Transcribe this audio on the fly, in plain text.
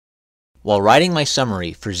While writing my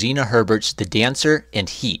summary for Zena Herbert's The Dancer and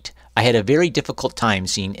Heat, I had a very difficult time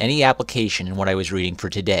seeing any application in what I was reading for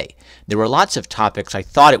today. There were lots of topics I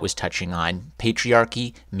thought it was touching on: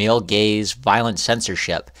 patriarchy, male gaze, violent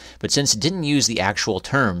censorship, but since it didn't use the actual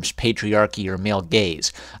terms patriarchy or male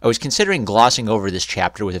gaze, I was considering glossing over this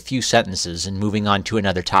chapter with a few sentences and moving on to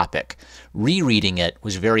another topic. Rereading it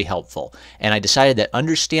was very helpful, and I decided that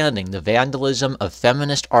understanding the vandalism of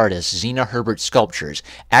feminist artist Zena Herbert's sculptures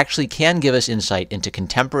actually can give us insight into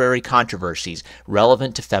contemporary controversies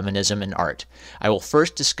relevant to feminism and art. I will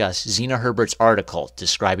first discuss Zena Herbert's article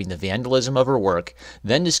describing the vandalism of her work,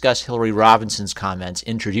 then discuss Hilary Robinson's comments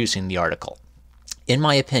introducing the article. In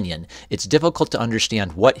my opinion, it's difficult to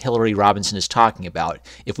understand what Hilary Robinson is talking about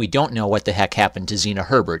if we don't know what the heck happened to Zena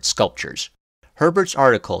Herbert's sculptures. Herbert's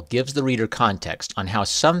article gives the reader context on how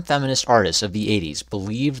some feminist artists of the 80s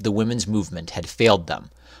believed the women's movement had failed them.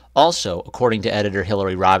 Also, according to editor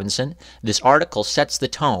Hilary Robinson, this article sets the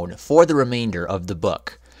tone for the remainder of the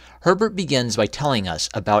book. Herbert begins by telling us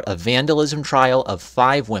about a vandalism trial of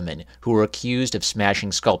 5 women who were accused of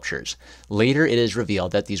smashing sculptures. Later it is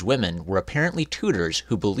revealed that these women were apparently tutors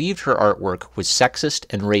who believed her artwork was sexist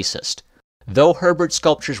and racist. Though Herbert's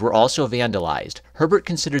sculptures were also vandalized, Herbert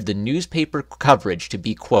considered the newspaper coverage to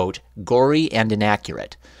be, quote, gory and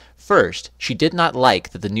inaccurate. First, she did not like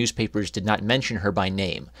that the newspapers did not mention her by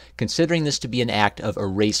name, considering this to be an act of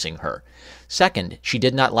erasing her. Second, she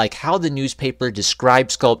did not like how the newspaper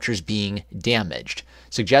described sculptures being damaged,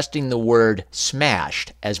 suggesting the word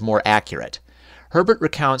smashed as more accurate. Herbert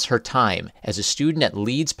recounts her time as a student at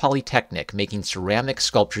Leeds Polytechnic making ceramic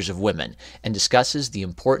sculptures of women, and discusses the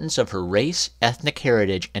importance of her race, ethnic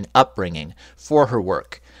heritage, and upbringing for her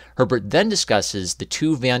work. Herbert then discusses the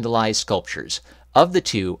 2 vandalized sculptures. Of the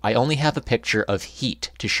 2, I only have a picture of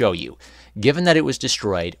Heat to show you. Given that it was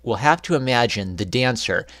destroyed, we'll have to imagine the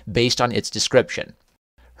dancer based on its description.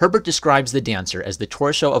 Herbert describes the dancer as the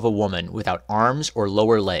torso of a woman without arms or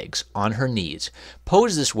lower legs, on her knees,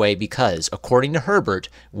 posed this way because, according to Herbert,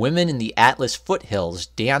 women in the Atlas foothills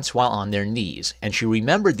dance while on their knees, and she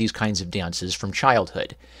remembered these kinds of dances from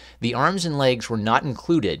childhood. The arms and legs were not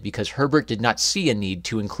included because Herbert did not see a need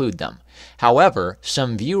to include them. However,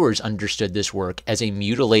 some viewers understood this work as a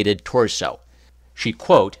mutilated torso. She,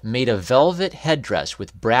 quote, made a velvet headdress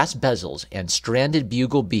with brass bezels and stranded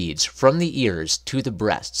bugle beads from the ears to the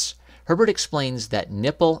breasts. Herbert explains that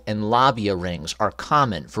nipple and labia rings are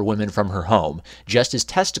common for women from her home, just as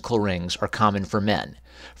testicle rings are common for men.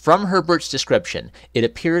 From Herbert's description, it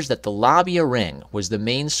appears that the labia ring was the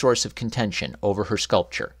main source of contention over her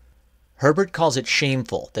sculpture. Herbert calls it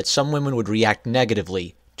shameful that some women would react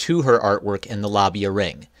negatively to her artwork in the labia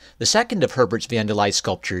ring. The second of Herbert's vandalized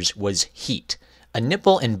sculptures was Heat. A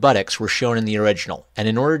nipple and buttocks were shown in the original, and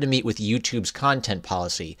in order to meet with YouTube's content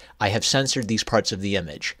policy, I have censored these parts of the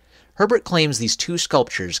image. Herbert claims these 2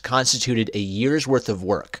 sculptures constituted a year's worth of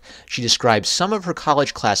work. She describes some of her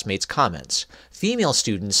college classmates' comments. Female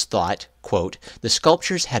students thought, quote, the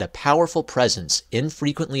sculptures had a powerful presence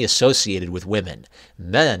infrequently associated with women.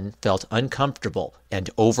 Men felt uncomfortable and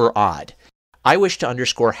overawed. I wish to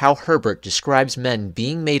underscore how Herbert describes men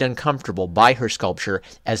being made uncomfortable by her sculpture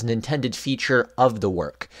as an intended feature of the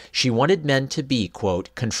work. She wanted men to be,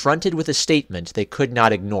 quote, confronted with a statement they could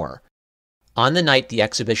not ignore. On the night the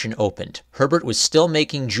exhibition opened, Herbert was still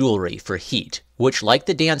making jewelry for Heat, which, like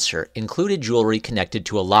the dancer, included jewelry connected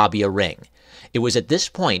to a labia ring. It was at this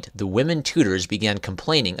point the women tutors began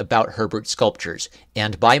complaining about Herbert's sculptures,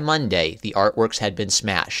 and by Monday the artworks had been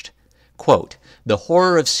smashed. Quote, the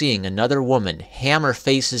horror of seeing another woman hammer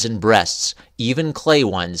faces and breasts, even clay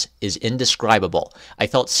ones, is indescribable. I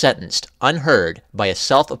felt sentenced, unheard, by a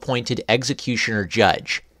self-appointed executioner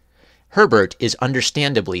judge. Herbert is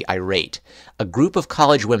understandably irate. A group of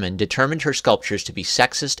college women determined her sculptures to be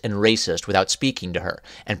sexist and racist without speaking to her,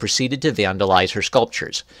 and proceeded to vandalize her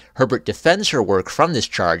sculptures. Herbert defends her work from this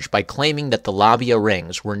charge by claiming that the labia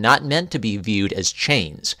rings were not meant to be viewed as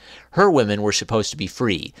chains. Her women were supposed to be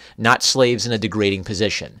free, not slaves in a degrading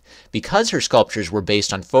position. Because her sculptures were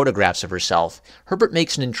based on photographs of herself, Herbert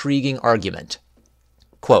makes an intriguing argument.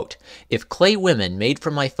 Quote, if clay women made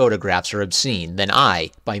from my photographs are obscene, then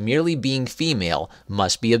I, by merely being female,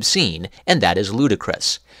 must be obscene, and that is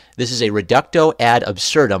ludicrous. This is a reductio ad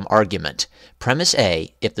absurdum argument. Premise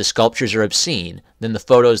A, if the sculptures are obscene, then the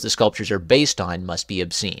photos the sculptures are based on must be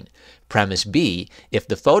obscene. Premise B, if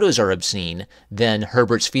the photos are obscene, then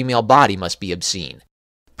Herbert's female body must be obscene.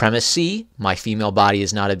 Premise C, my female body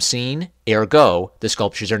is not obscene, ergo, the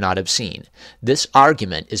sculptures are not obscene. This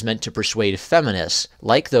argument is meant to persuade feminists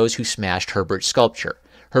like those who smashed Herbert's sculpture.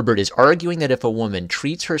 Herbert is arguing that if a woman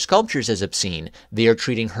treats her sculptures as obscene, they are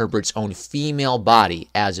treating Herbert's own female body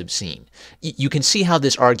as obscene. You can see how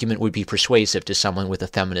this argument would be persuasive to someone with a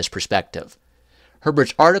feminist perspective.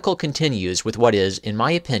 Herbert's article continues with what is, in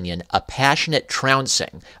my opinion, a passionate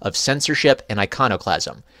trouncing of censorship and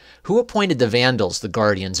iconoclasm. Who appointed the Vandals the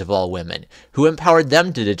guardians of all women? Who empowered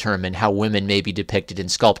them to determine how women may be depicted in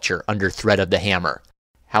sculpture under threat of the hammer?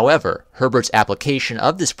 However, Herbert's application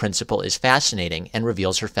of this principle is fascinating and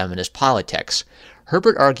reveals her feminist politics.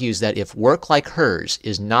 Herbert argues that if work like hers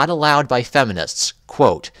is not allowed by feminists,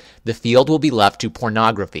 quote, the field will be left to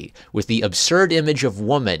pornography, with the absurd image of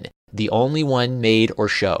woman the only one made or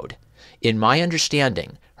showed. In my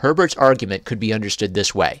understanding, Herbert's argument could be understood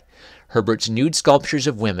this way. Herbert's nude sculptures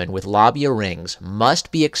of women with labia rings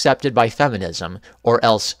must be accepted by feminism, or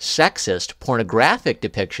else sexist, pornographic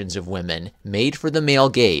depictions of women made for the male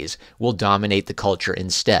gaze will dominate the culture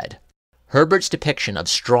instead. Herbert's depiction of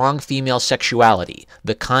strong female sexuality,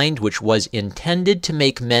 the kind which was intended to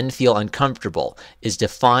make men feel uncomfortable, is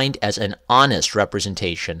defined as an honest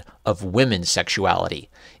representation of women's sexuality.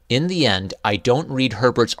 In the end, I don't read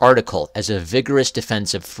Herbert's article as a vigorous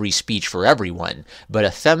defense of free speech for everyone, but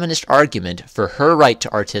a feminist argument for her right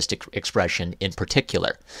to artistic expression in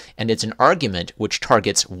particular, and it's an argument which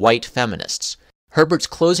targets white feminists. Herbert's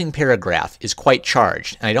closing paragraph is quite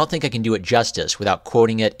charged, and I don't think I can do it justice without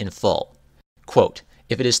quoting it in full. Quote,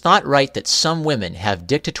 if it is thought right that some women have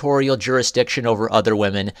dictatorial jurisdiction over other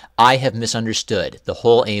women, I have misunderstood the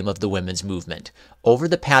whole aim of the women's movement. Over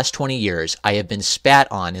the past 20 years, I have been spat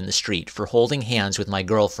on in the street for holding hands with my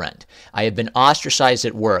girlfriend. I have been ostracized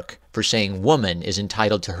at work for saying woman is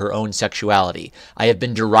entitled to her own sexuality. I have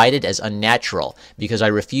been derided as unnatural because I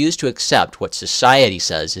refuse to accept what society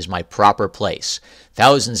says is my proper place.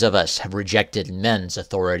 Thousands of us have rejected men's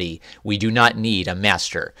authority. We do not need a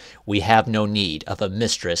master. We have no need of a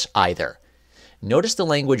mistress either. Notice the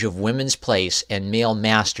language of women's place and male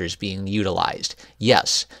masters being utilized.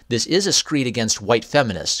 Yes, this is a screed against white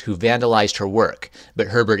feminists who vandalized her work, but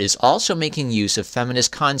Herbert is also making use of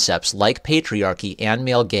feminist concepts like patriarchy and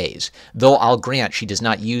male gaze, though I'll grant she does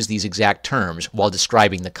not use these exact terms while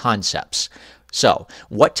describing the concepts. So,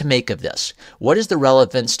 what to make of this? What is the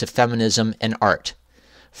relevance to feminism and art?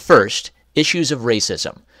 First, issues of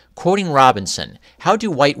racism. Quoting Robinson, how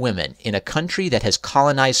do white women, in a country that has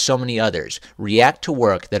colonized so many others, react to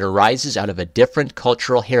work that arises out of a different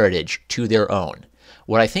cultural heritage to their own?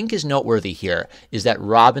 What I think is noteworthy here is that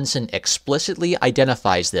Robinson explicitly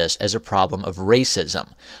identifies this as a problem of racism.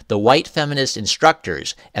 The white feminist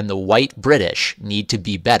instructors and the white British need to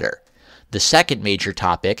be better. The second major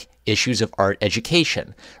topic, issues of art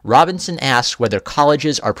education. Robinson asks whether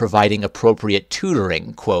colleges are providing appropriate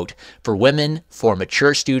tutoring, quote, for women, for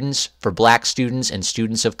mature students, for black students, and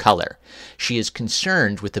students of color. She is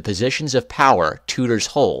concerned with the positions of power tutors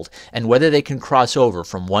hold and whether they can cross over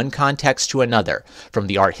from one context to another, from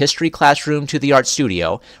the art history classroom to the art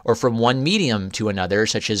studio, or from one medium to another,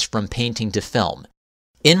 such as from painting to film.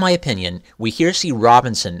 In my opinion, we here see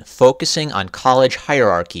Robinson focusing on college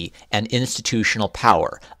hierarchy and institutional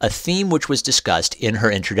power, a theme which was discussed in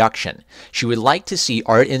her introduction. She would like to see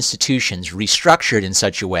art institutions restructured in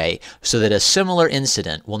such a way so that a similar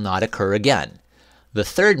incident will not occur again. The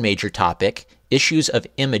third major topic, issues of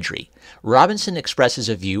imagery. Robinson expresses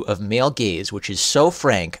a view of male gaze which is so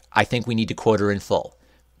frank, I think we need to quote her in full.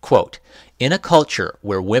 Quote, in a culture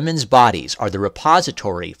where women's bodies are the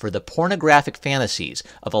repository for the pornographic fantasies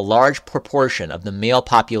of a large proportion of the male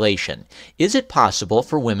population, is it possible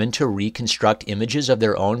for women to reconstruct images of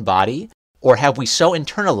their own body? Or have we so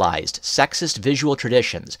internalized sexist visual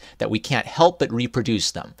traditions that we can't help but reproduce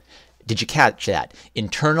them? Did you catch that?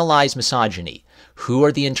 Internalized misogyny. Who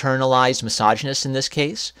are the internalized misogynists in this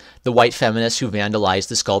case? The white feminists who vandalized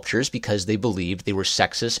the sculptures because they believed they were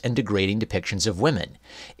sexist and degrading depictions of women.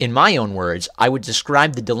 In my own words, I would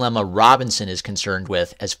describe the dilemma Robinson is concerned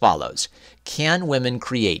with as follows. Can women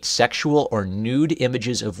create sexual or nude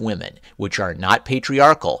images of women which are not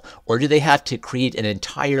patriarchal, or do they have to create an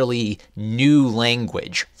entirely new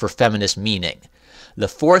language for feminist meaning? The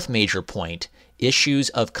fourth major point, issues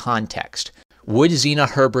of context. Would Zena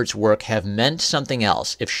Herbert's work have meant something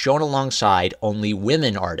else if shown alongside only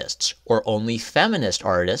women artists, or only feminist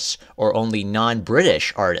artists, or only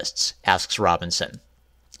non-British artists, asks Robinson.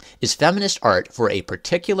 Is feminist art for a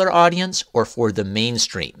particular audience or for the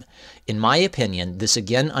mainstream? In my opinion, this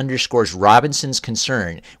again underscores Robinson's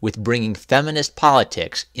concern with bringing feminist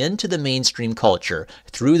politics into the mainstream culture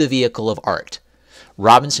through the vehicle of art.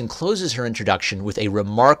 Robinson closes her introduction with a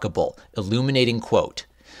remarkable, illuminating quote.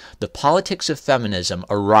 The politics of feminism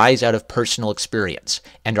arise out of personal experience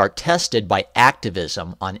and are tested by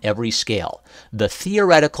activism on every scale. The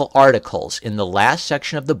theoretical articles in the last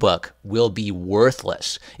section of the book will be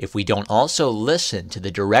worthless if we don't also listen to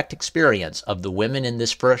the direct experience of the women in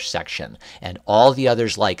this first section and all the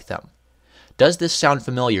others like them. Does this sound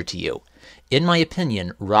familiar to you? In my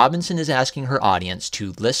opinion, Robinson is asking her audience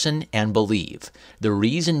to listen and believe. The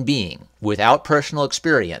reason being, without personal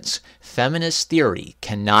experience, feminist theory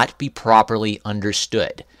cannot be properly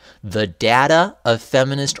understood. The data of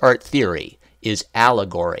feminist art theory is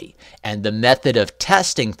allegory, and the method of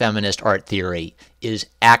testing feminist art theory is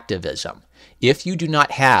activism. If you do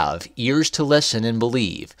not have ears to listen and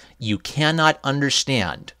believe, you cannot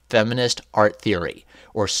understand feminist art theory,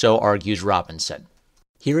 or so argues Robinson.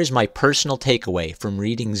 Here is my personal takeaway from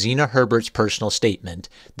reading Zena Herbert's personal statement,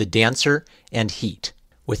 The Dancer and Heat.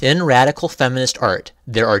 Within radical feminist art,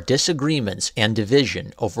 there are disagreements and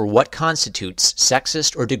division over what constitutes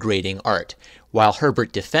sexist or degrading art. While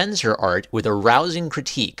Herbert defends her art with a rousing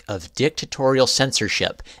critique of dictatorial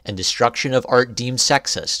censorship and destruction of art deemed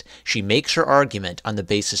sexist, she makes her argument on the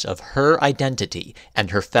basis of her identity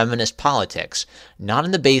and her feminist politics, not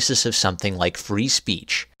on the basis of something like free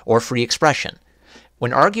speech or free expression.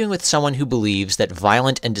 When arguing with someone who believes that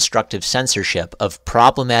violent and destructive censorship of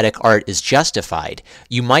problematic art is justified,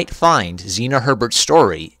 you might find Zena Herbert's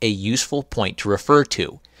story a useful point to refer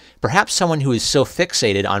to. Perhaps someone who is so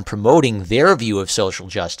fixated on promoting their view of social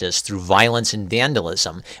justice through violence and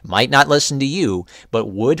vandalism might not listen to you, but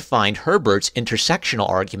would find Herbert's intersectional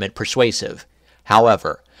argument persuasive.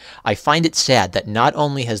 However, I find it sad that not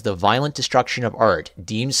only has the violent destruction of art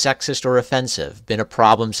deemed sexist or offensive been a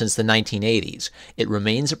problem since the 1980s, it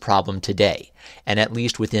remains a problem today. And at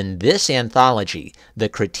least within this anthology, the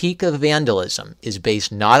critique of vandalism is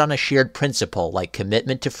based not on a shared principle like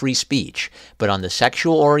commitment to free speech, but on the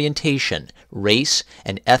sexual orientation, race,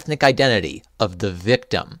 and ethnic identity of the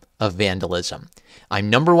victim of vandalism. I'm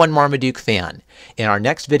 #1 Marmaduke fan. In our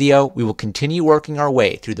next video, we will continue working our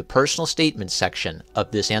way through the personal statements section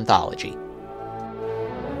of this anthology.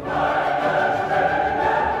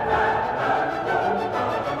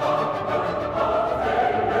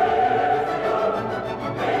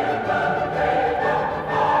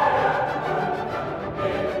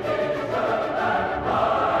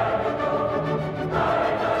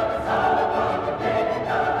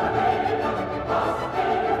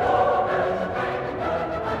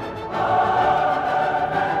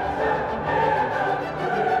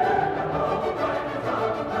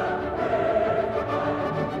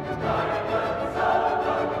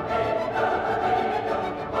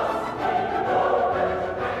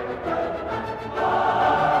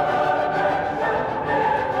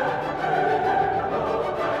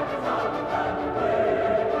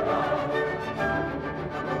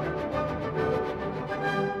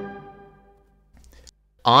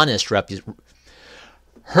 Honest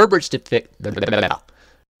Herbert's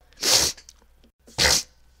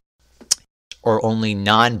or only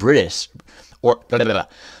non-British or